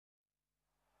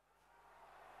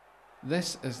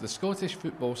This is the Scottish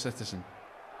Football Citizen,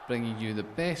 bringing you the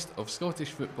best of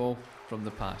Scottish football from the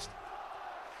past.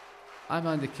 I'm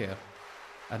Andy Kerr,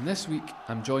 and this week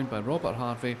I'm joined by Robert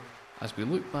Harvey as we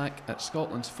look back at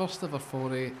Scotland's first ever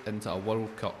foray into a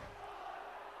World Cup.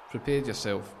 Prepare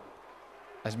yourself.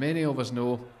 As many of us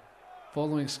know,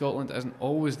 following Scotland isn't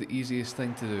always the easiest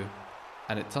thing to do,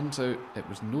 and it turns out it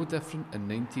was no different in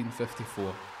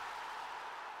 1954.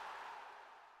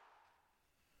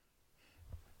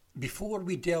 Before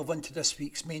we delve into this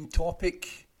week's main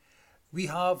topic, we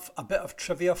have a bit of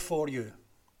trivia for you.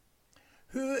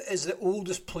 Who is the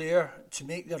oldest player to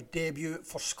make their debut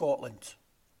for Scotland?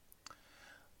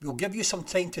 We'll give you some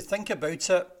time to think about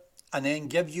it and then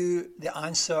give you the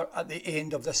answer at the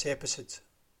end of this episode.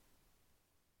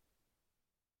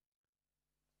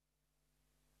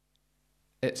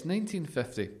 It's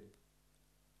 1950,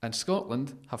 and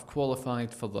Scotland have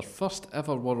qualified for their first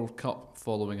ever World Cup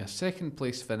following a second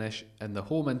place finish in the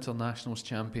Home Internationals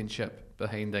Championship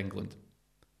behind England.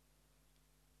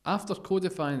 After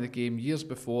codifying the game years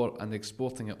before and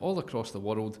exporting it all across the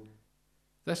world,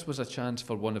 this was a chance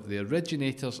for one of the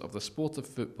originators of the sport of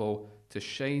football to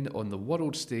shine on the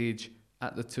world stage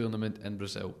at the tournament in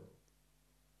Brazil.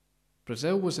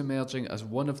 Brazil was emerging as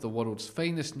one of the world's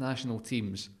finest national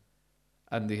teams,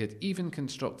 and they had even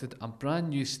constructed a brand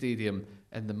new stadium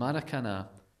in the Maracanã,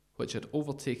 which had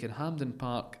overtaken Hampden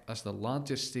Park as the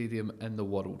largest stadium in the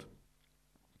world.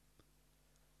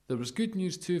 There was good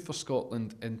news too for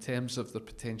Scotland in terms of their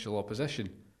potential opposition,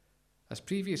 as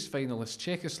previous finalists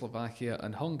Czechoslovakia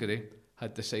and Hungary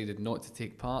had decided not to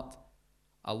take part,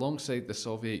 alongside the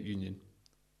Soviet Union.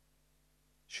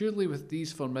 Surely with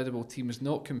these formidable teams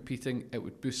not competing, it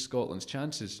would boost Scotland's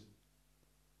chances?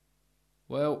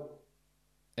 Well,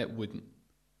 it wouldn't.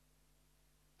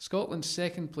 Scotland's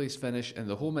second place finish in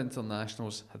the Home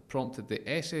Internationals had prompted the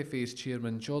SFA's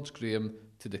chairman George Graham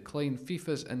to decline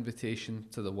FIFA's invitation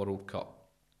to the World Cup.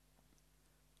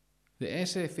 The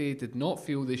SFA did not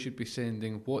feel they should be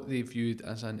sending what they viewed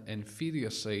as an inferior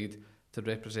side to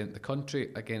represent the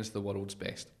country against the world's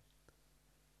best.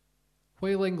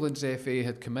 While England's FA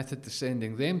had committed to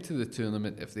sending them to the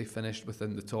tournament if they finished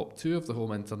within the top two of the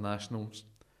Home Internationals,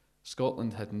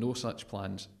 Scotland had no such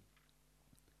plans.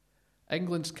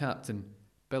 England's captain,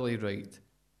 Billy Wright,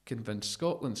 convinced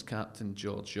Scotland's captain,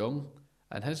 George Young,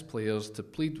 and his players to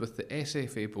plead with the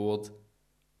SFA board,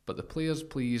 but the players'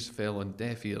 pleas fell on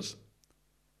deaf ears.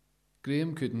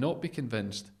 Graham could not be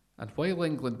convinced, and while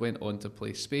England went on to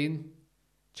play Spain,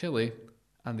 Chile,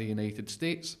 and the United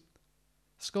States,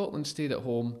 Scotland stayed at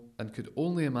home and could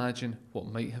only imagine what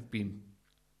might have been.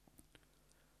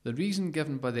 The reason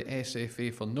given by the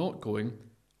SFA for not going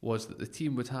was that the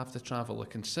team would have to travel a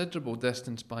considerable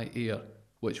distance by air,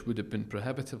 which would have been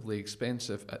prohibitively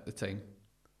expensive at the time.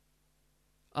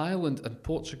 Ireland and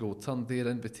Portugal turned their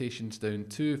invitations down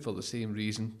too for the same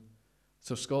reason,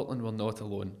 so Scotland were not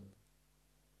alone.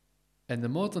 In the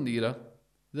modern era,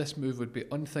 this move would be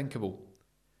unthinkable,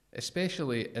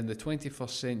 especially in the 21st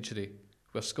century,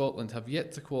 where Scotland have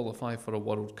yet to qualify for a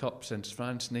World Cup since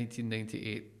France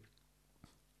 1998.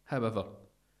 However,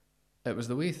 it was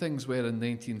the way things were in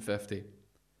 1950,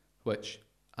 which,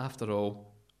 after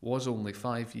all, was only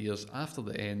 5 years after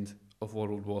the end of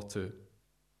World War II.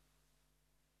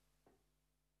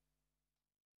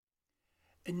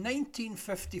 In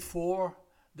 1954,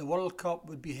 the World Cup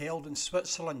would be held in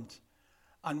Switzerland,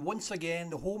 and once again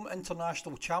the Home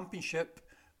International Championship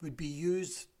would be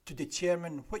used to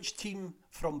determine which team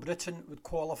from Britain would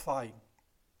qualify.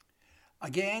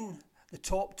 Again, the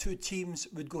top two teams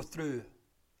would go through.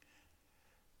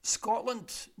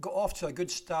 Scotland got off to a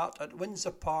good start at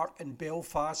Windsor Park in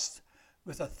Belfast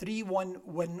with a 3-1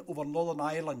 win over Northern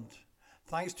Ireland,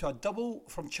 thanks to a double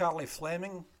from Charlie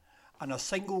Fleming and a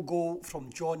single goal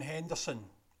from John Henderson.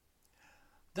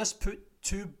 This put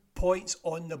 2 points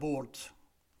on the board.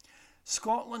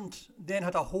 Scotland then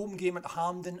had a home game at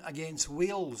Hampden against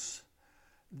Wales.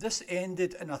 This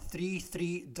ended in a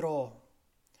 3-3 draw.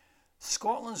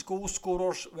 Scotland's goal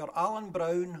scorers were Alan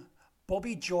Brown,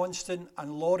 Bobby Johnston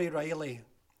and Laurie Riley,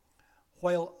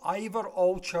 while Ivor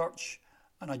Allchurch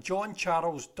and a John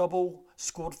Charles double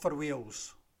scored for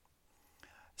Wales.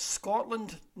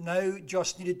 Scotland now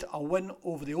just needed a win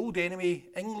over the old enemy,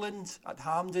 England, at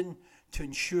Hampden to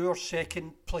ensure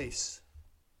second place.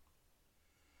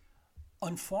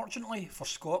 Unfortunately for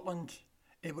Scotland,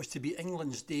 it was to be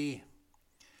England's day.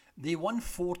 They won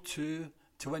 4-2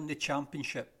 to win the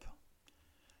championship.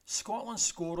 Scotland's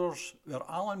scorers were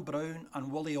Alan Brown and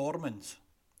Willie Ormond,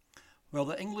 while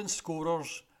the England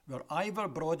scorers were Ivor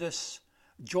Broadus,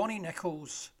 Johnny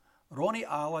Nichols, Ronnie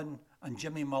Allen and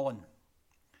Jimmy Mullen.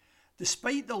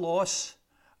 Despite the loss,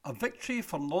 a victory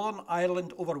for Northern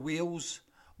Ireland over Wales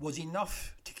was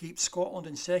enough to keep Scotland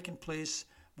in second place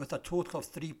with a total of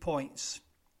 3 points.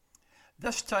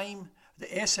 This time, the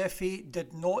SFA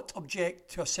did not object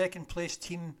to a second place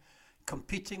team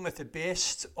competing with the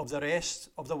best of the rest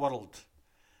of the world.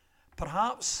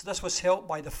 Perhaps this was helped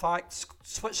by the fact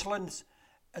Switzerland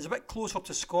is a bit closer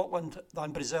to Scotland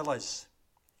than Brazil is.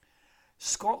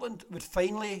 Scotland would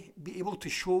finally be able to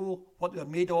show what they're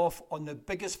made of on the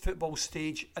biggest football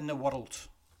stage in the world.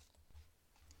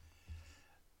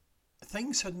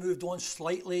 Things had moved on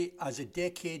slightly as the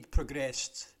decade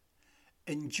progressed.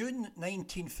 In June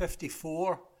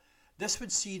 1954, this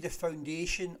would see the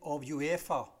foundation of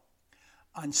UEFA,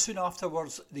 and soon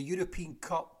afterwards the European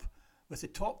Cup, with the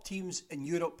top teams in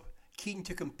Europe keen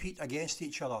to compete against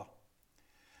each other.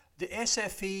 The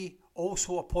SFA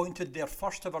also appointed their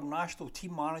first ever national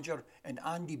team manager in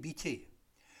Andy Beattie.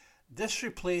 This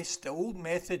replaced the old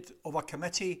method of a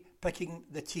committee picking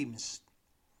the teams.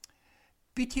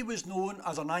 Beattie was known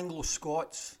as an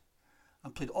Anglo-Scot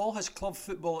and played all his club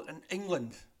football in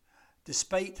England,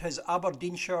 despite his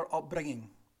Aberdeenshire upbringing.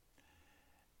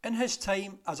 In his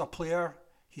time as a player,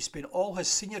 he spent all his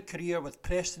senior career with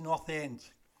Preston North End,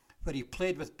 where he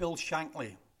played with Bill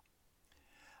Shankly.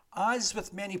 As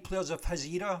with many players of his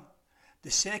era, the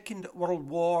Second World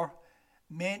War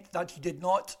meant that he did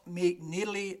not make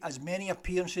nearly as many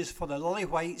appearances for the Lily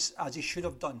Whites as he should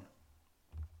have done.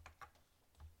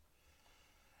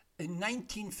 In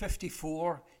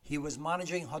 1954, he was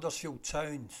managing Huddersfield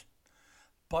Town,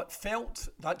 but felt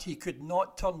that he could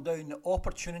not turn down the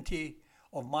opportunity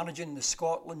of managing the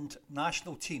Scotland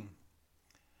national team.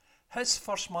 His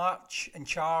first match in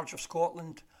charge of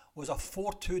Scotland was a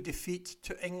 4-2 defeat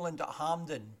to England at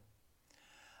Hampden.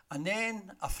 And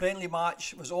then a friendly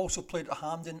match was also played at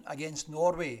Hampden against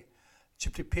Norway to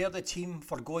prepare the team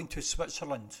for going to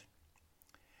Switzerland.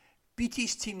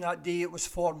 Beattie's team that day was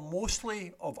formed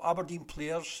mostly of Aberdeen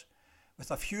players,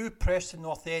 with a few Preston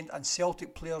North End and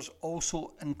Celtic players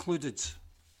also included.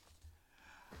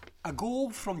 A goal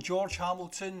from George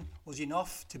Hamilton was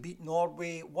enough to beat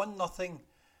Norway 1-0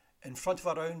 in front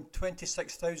of around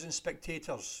 26,000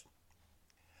 spectators.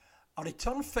 A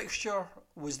return fixture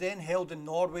was then held in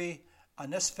Norway,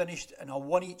 and this finished in a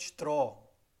 1-1 draw.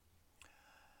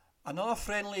 Another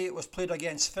friendly was played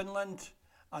against Finland,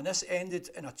 and this ended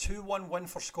in a 2-1 win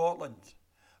for Scotland,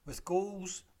 with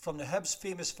goals from the Hibs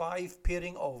famous five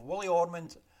pairing of Willie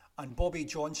Ormond and Bobby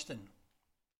Johnston.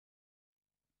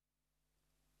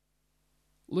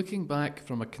 Looking back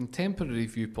from a contemporary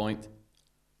viewpoint,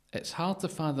 it's hard to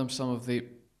fathom some of the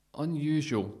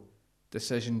unusual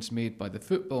decisions made by the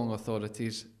footballing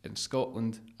authorities in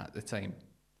Scotland at the time.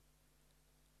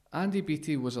 Andy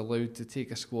Beattie was allowed to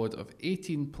take a squad of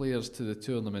 18 players to the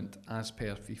tournament as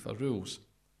per FIFA rules,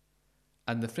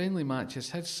 and the friendly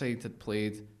matches his side had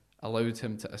played allowed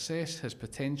him to assess his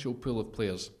potential pool of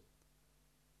players.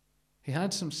 He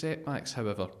had some setbacks,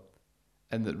 however,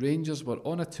 in that Rangers were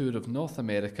on a tour of North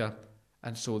America,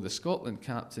 and so the Scotland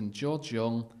captain George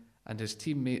Young and his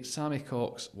teammate Sammy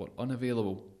Cox were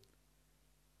unavailable.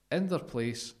 In their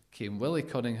place came Willie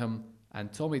Cunningham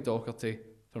and Tommy Docherty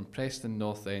from Preston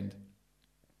North End.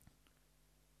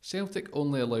 Celtic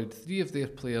only allowed 3 of their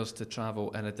players to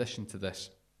travel in addition to this.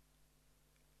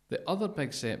 The other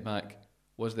big setback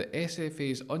was the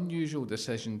SFA's unusual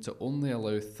decision to only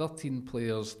allow 13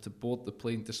 players to board the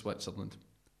plane to Switzerland.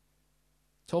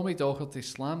 Tommy Docherty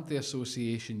slammed the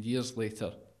association years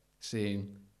later,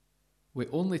 saying, "We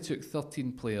only took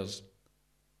 13 players.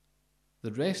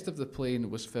 The rest of the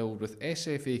plane was filled with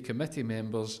SFA committee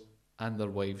members and their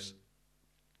wives."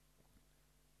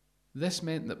 This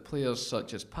meant that players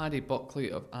such as Paddy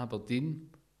Buckley of Aberdeen,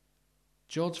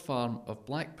 George Farm of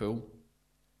Blackpool,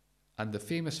 and the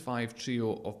famous five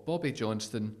trio of Bobby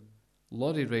Johnston,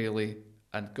 Laurie Riley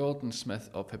and Gordon Smith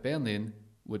of Hibernian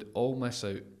would all miss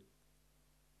out.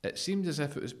 It seemed as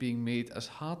if it was being made as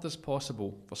hard as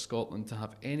possible for Scotland to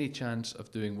have any chance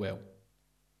of doing well.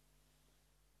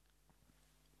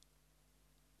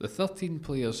 The 13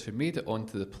 players who made it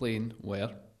onto the plane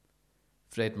were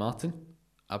Fred Martin,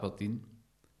 Aberdeen,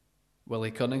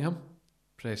 Willie Cunningham,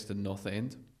 Preston North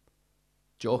End,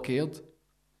 Jock Aird,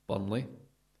 Burnley,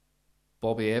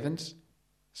 Bobby Evans,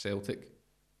 Celtic,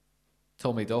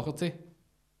 Tommy Docherty,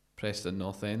 Preston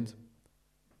North End,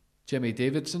 Jimmy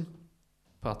Davidson,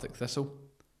 Partick Thistle,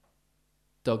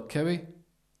 Doug Cowie,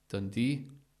 Dundee,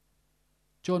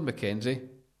 John Mackenzie,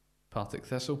 Partick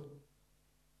Thistle,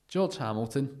 George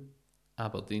Hamilton,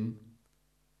 Aberdeen,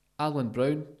 Alan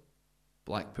Brown,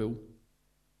 Blackpool,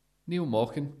 Neil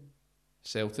Mochan,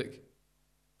 Celtic,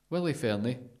 Willie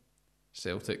Fernie,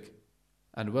 Celtic,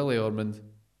 and Willie Ormond,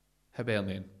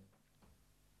 Hibernian.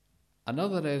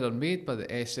 Another error made by the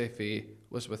SFA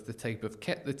was with the type of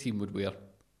kit the team would wear.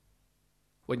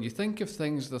 When you think of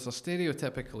things that are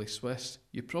stereotypically Swiss,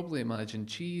 you probably imagine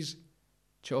cheese,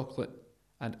 chocolate,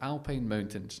 and alpine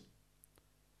mountains.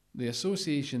 The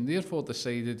association therefore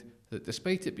decided that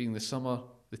despite it being the summer,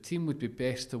 the team would be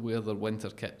best to wear their winter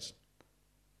kits.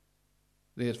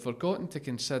 They had forgotten to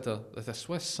consider that a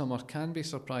Swiss summer can be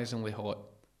surprisingly hot,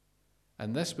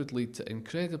 and this would lead to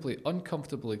incredibly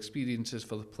uncomfortable experiences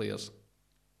for the players.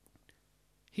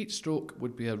 Heat stroke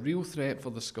would be a real threat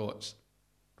for the Scots,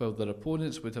 while their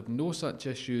opponents would have no such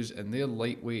issues in their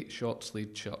lightweight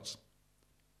short-sleeved shirts.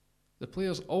 The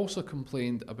players also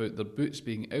complained about their boots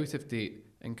being out of date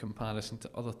in comparison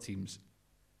to other teams.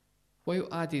 While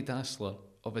Adi Dassler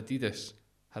of Adidas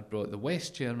had brought the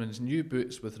West Germans new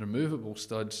boots with removable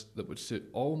studs that would suit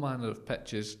all manner of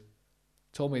pitches,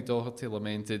 Tommy Doherty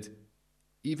lamented,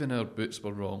 "Even our boots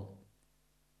were wrong.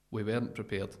 We weren't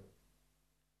prepared."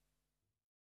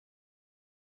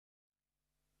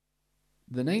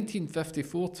 The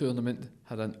 1954 tournament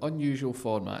had an unusual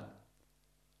format.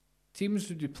 Teams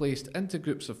would be placed into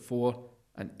groups of 4,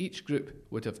 and each group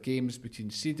would have games between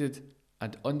seeded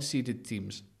and unseeded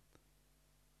teams.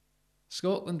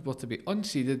 Scotland were to be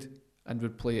unseeded and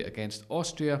would play against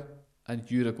Austria and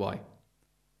Uruguay.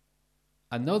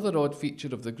 Another odd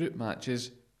feature of the group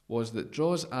matches was that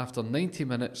draws after 90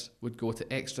 minutes would go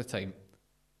to extra time.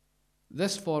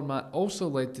 This format also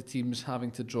led to teams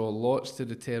having to draw lots to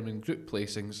determine group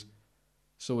placings,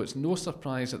 so it's no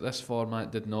surprise that this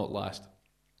format did not last.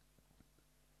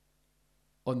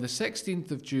 On the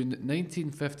 16th of June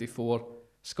 1954,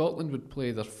 Scotland would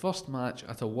play their first match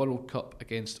at a World Cup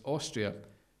against Austria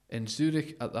in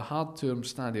Zurich at the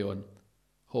Hardturmstadion,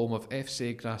 home of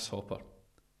FC Grasshopper.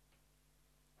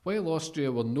 While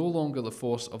Austria were no longer the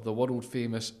force of the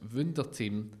world-famous Wunder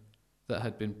team that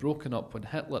had been broken up when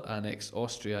Hitler annexed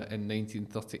Austria in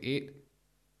 1938,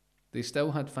 they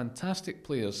still had fantastic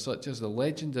players such as the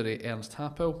legendary Ernst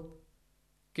Happel,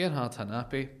 Gerhard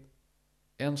Hanapi,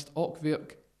 Ernst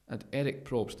Ockvirk and Eric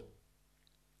Probst.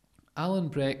 Alan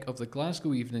Breck of the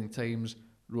Glasgow Evening Times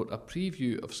wrote a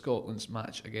preview of Scotland's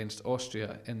match against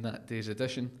Austria in that day's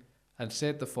edition and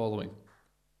said the following: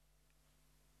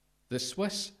 "The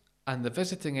Swiss and the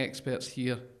visiting experts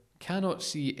here cannot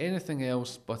see anything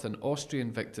else but an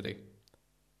Austrian victory.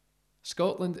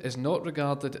 Scotland is not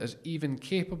regarded as even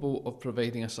capable of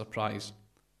providing a surprise.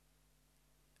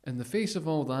 In the face of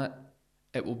all that,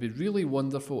 it will be really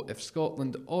wonderful if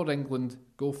Scotland or England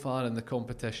go far in the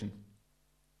competition.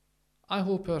 I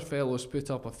hope our fellows put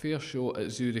up a fair show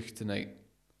at Zurich tonight.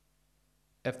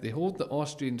 If they hold the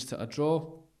Austrians to a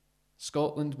draw,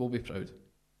 Scotland will be proud."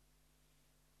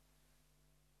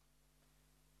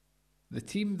 The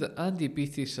team that Andy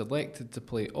Beattie selected to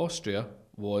play Austria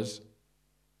was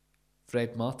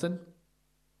Fred Martin,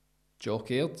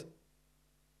 Jock Aird,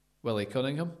 Willie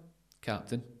Cunningham,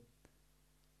 captain,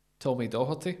 Tommy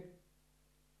Doherty,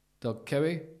 Doug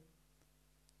Cowie,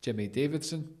 Jimmy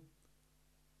Davidson,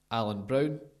 Alan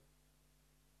Brown,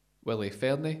 Willie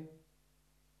Fernie,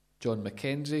 John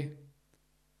Mackenzie,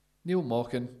 Neil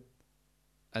Mochan,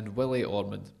 and Willie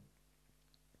Ormond.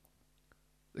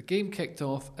 The game kicked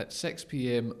off at 6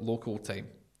 p.m. local time.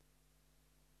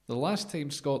 The last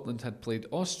time Scotland had played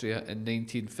Austria in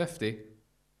 1950,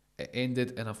 it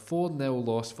ended in a 4-0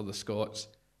 loss for the Scots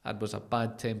and was a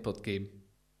bad-tempered game.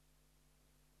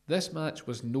 This match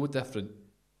was no different,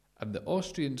 and the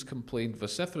Austrians complained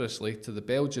vociferously to the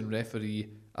Belgian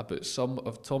referee about some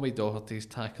of Tommy Doherty's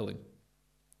tackling.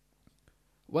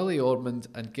 Willie Ormond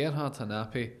and Gerhard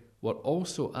Hanapi were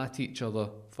also at each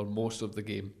other for most of the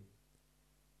game.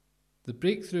 The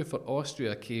breakthrough for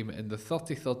Austria came in the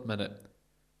 33rd minute,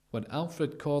 when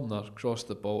Alfred Corner crossed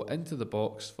the ball into the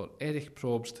box for Eric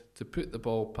Probst to put the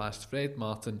ball past Fred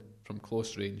Martin from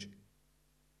close range.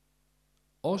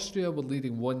 Austria were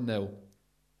leading 1-0,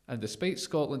 and despite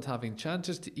Scotland having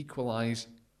chances to equalise,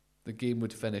 the game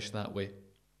would finish that way.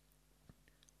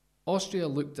 Austria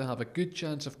looked to have a good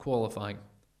chance of qualifying,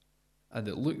 and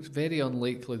it looked very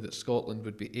unlikely that Scotland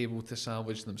would be able to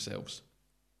salvage themselves.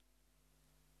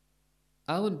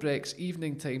 Alan Breck's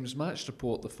Evening Times match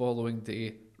report the following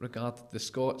day regarded the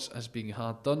Scots as being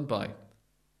hard done by,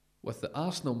 with the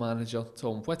Arsenal manager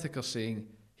Tom Whittaker saying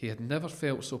he had never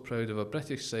felt so proud of a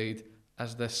British side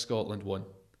as this Scotland one.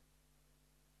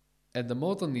 In the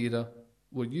modern era,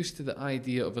 we're used to the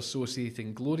idea of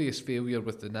associating glorious failure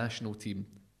with the national team,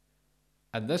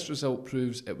 and this result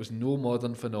proves it was no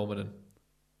modern phenomenon.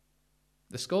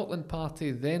 The Scotland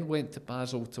party then went to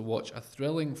Basel to watch a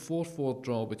thrilling 4-4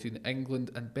 draw between England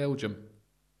and Belgium,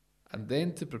 and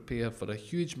then to prepare for a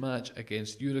huge match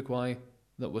against Uruguay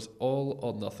that was all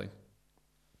or nothing.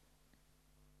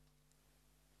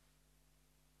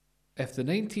 If the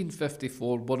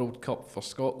 1954 World Cup for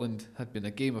Scotland had been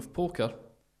a game of poker,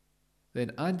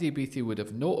 then Andy Beattie would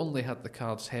have not only had the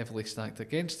cards heavily stacked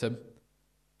against him,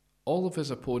 all of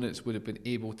his opponents would have been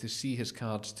able to see his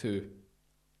cards too.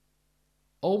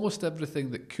 Almost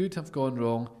everything that could have gone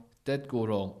wrong did go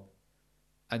wrong,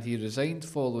 and he resigned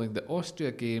following the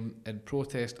Austria game in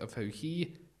protest of how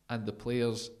he and the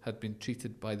players had been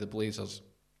treated by the Blazers.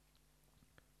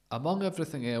 Among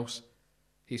everything else,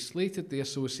 he slated the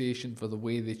association for the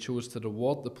way they chose to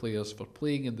reward the players for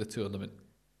playing in the tournament,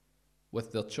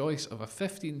 with their choice of a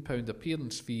 £15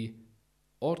 appearance fee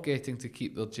or getting to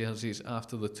keep their jerseys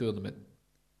after the tournament.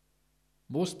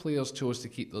 Most players chose to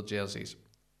keep their jerseys.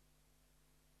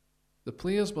 The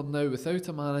players were now without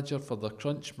a manager for their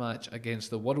crunch match against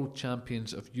the world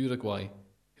champions of Uruguay,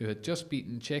 who had just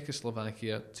beaten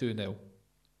Czechoslovakia 2-0.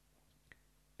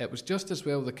 It was just as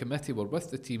well the committee were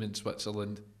with the team in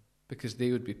Switzerland, because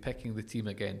they would be picking the team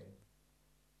again.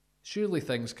 Surely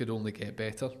things could only get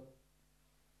better.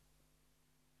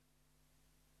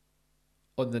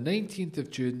 On the 19th of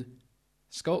June,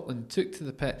 Scotland took to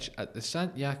the pitch at the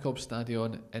St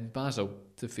Jakobstadion in Basel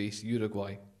to face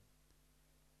Uruguay.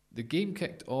 The game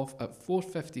kicked off at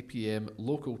 4:50 p.m.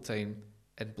 local time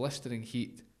in blistering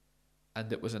heat,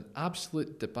 and it was an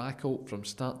absolute debacle from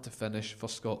start to finish for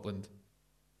Scotland.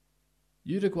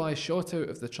 Uruguay shot out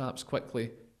of the traps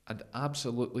quickly and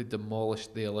absolutely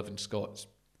demolished the 11 Scots.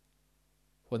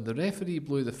 When the referee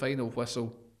blew the final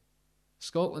whistle,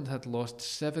 Scotland had lost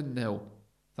 7-0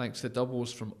 thanks to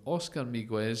doubles from Oscar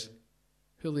Miguez,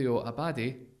 Julio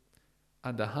Abade,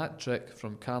 and a hat-trick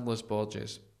from Carlos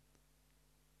Borges.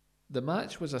 The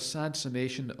match was a sad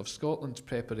summation of Scotland's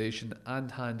preparation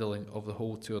and handling of the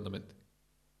whole tournament.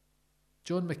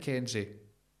 John Mackenzie,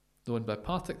 known by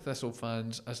Partick Thistle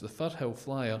fans as the Firhill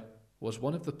Flyer, was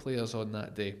one of the players on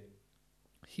that day.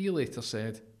 He later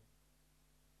said,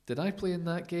 "Did I play in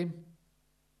that game?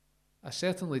 I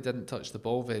certainly didn't touch the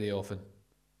ball very often.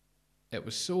 It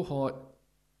was so hot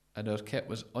and our kit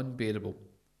was unbearable.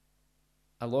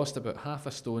 I lost about half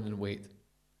a stone in weight."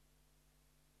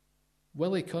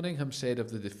 Willie Cunningham said of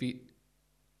the defeat,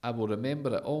 "I will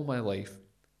remember it all my life,"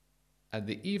 and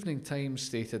the Evening Times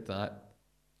stated that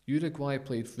Uruguay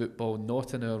played football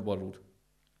not in our world.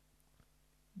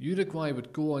 Uruguay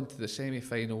would go on to the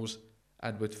semi-finals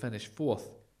and would finish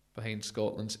fourth behind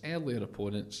Scotland's earlier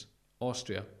opponents,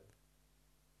 Austria.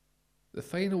 The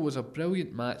final was a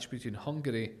brilliant match between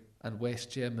Hungary and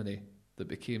West Germany that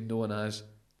became known as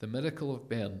the Miracle of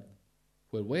Bern,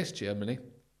 where West Germany,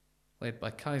 led by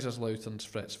Kaiserslautern's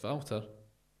Fritz Walter,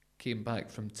 came back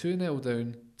from 2-0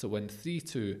 down to win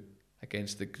 3-2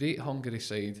 against the Great Hungary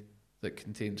side that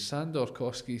contained Sandor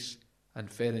Kocsis and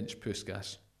Ferenc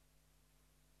Puskás.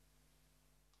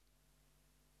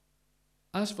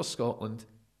 As for Scotland,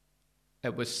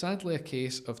 it was sadly a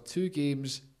case of 2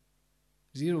 games,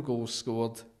 0 goals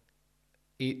scored,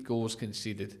 8 goals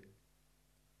conceded.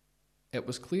 It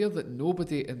was clear that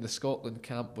nobody in the Scotland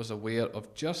camp was aware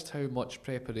of just how much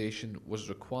preparation was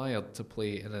required to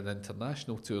play in an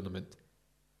international tournament,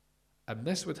 and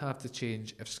this would have to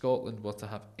change if Scotland were to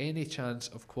have any chance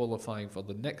of qualifying for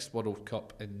the next World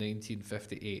Cup in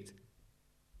 1958.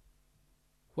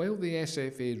 While the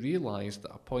SFA realised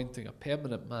that appointing a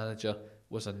permanent manager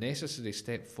was a necessary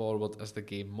step forward as the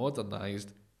game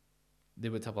modernised, they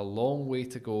would have a long way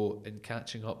to go in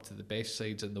catching up to the best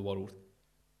sides in the world.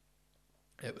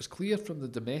 It was clear from the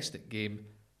domestic game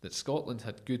that Scotland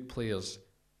had good players,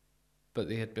 but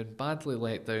they had been badly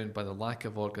let down by the lack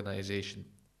of organisation.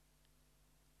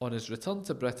 On his return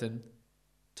to Britain,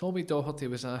 Tommy Doherty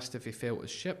was asked if he felt his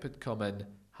ship had come in,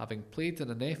 having played in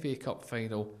an FA Cup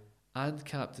final and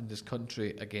captained his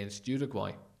country against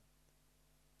Uruguay.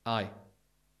 "Aye,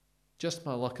 just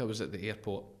my luck I was at the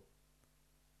airport."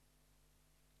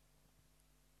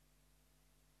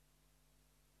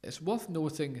 It's worth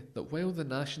noting that while the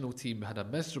national team had a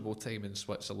miserable time in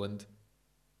Switzerland,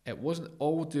 it wasn't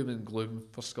all doom and gloom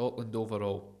for Scotland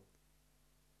overall.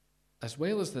 As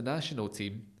well as the national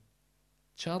team,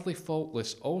 Charlie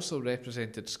Faultless also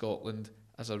represented Scotland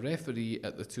as a referee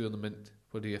at the tournament,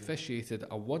 where he officiated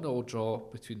a 1-1 draw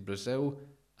between Brazil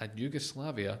and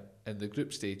Yugoslavia in the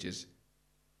group stages.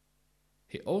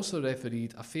 He also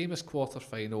refereed a famous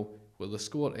quarter-final where the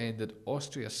score ended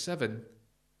Austria 7,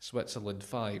 Switzerland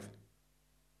 5.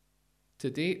 To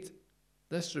date,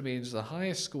 this remains the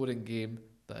highest scoring game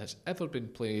that has ever been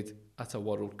played at a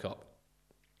World Cup.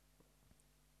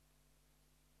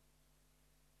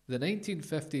 The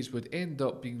 1950s would end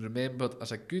up being remembered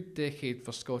as a good decade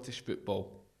for Scottish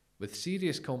football, with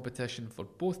serious competition for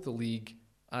both the league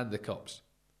and the cups.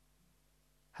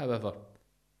 However,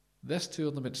 this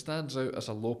tournament stands out as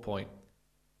a low point,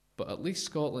 but at least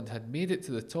Scotland had made it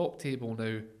to the top table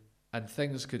now, and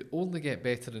things could only get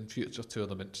better in future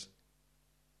tournaments.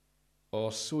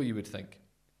 Or so you would think.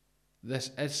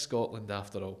 This is Scotland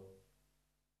after all.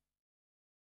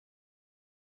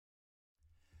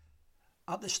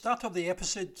 At the start of the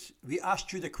episode, we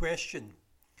asked you the question,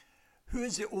 who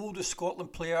is the oldest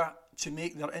Scotland player to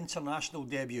make their international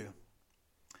debut?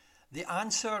 The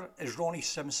answer is Ronnie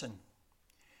Simpson.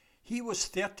 He was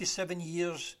 37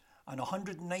 years and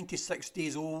 196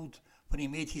 days old when he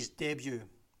made his debut.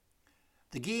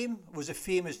 The game was a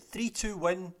famous 3-2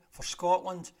 win for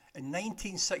Scotland in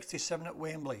 1967 at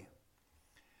Wembley.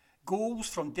 Goals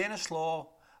from Denis Law,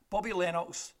 Bobby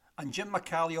Lennox and Jim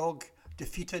McCalliog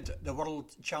defeated the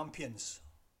world champions.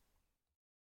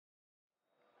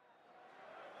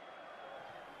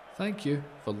 Thank you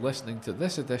for listening to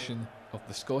this edition of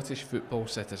the Scottish Football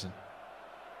Citizen.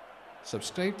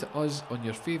 Subscribe to us on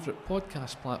your favourite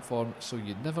podcast platform so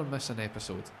you never miss an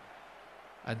episode.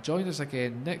 And join us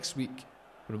again next week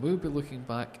when we'll be looking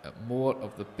back at more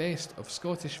of the best of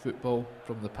Scottish football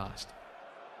from the past.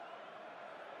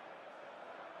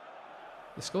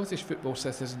 The Scottish Football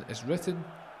Citizen is written,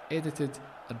 edited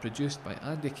and produced by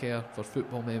Andy Kerr for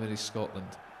Football Memories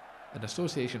Scotland, in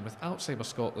association with Alzheimer's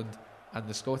Scotland and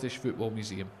the Scottish Football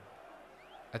Museum.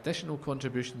 Additional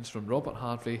contributions from Robert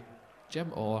Harvey,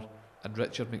 Jim Orr and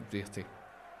Richard McBrearty.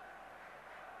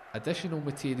 Additional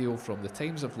material from the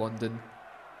Times of London,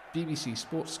 BBC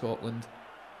Sports Scotland,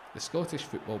 the Scottish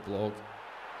Football Blog,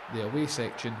 the Away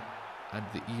Section and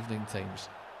the Evening Times.